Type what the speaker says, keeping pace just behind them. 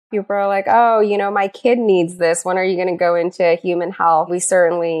People are like, oh, my kid needs this. When are you going to go into human health? We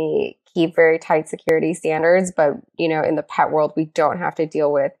certainly keep very tight security standards, but, in the pet world, we don't have to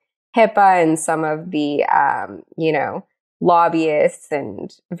deal with HIPAA and some of the, lobbyists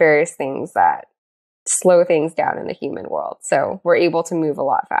and various things that slow things down in the human world. So we're able to move a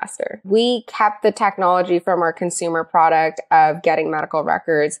lot faster. We kept the technology from our consumer product of getting medical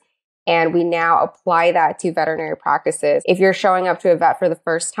records, and we now apply that to veterinary practices. If you're showing up to a vet for the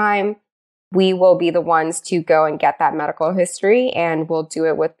first time, we will be the ones to go and get that medical history, and we'll do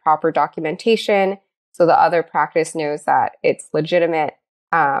it with proper documentation so the other practice knows that it's legitimate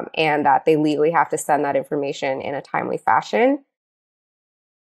and that they legally have to send that information in a timely fashion.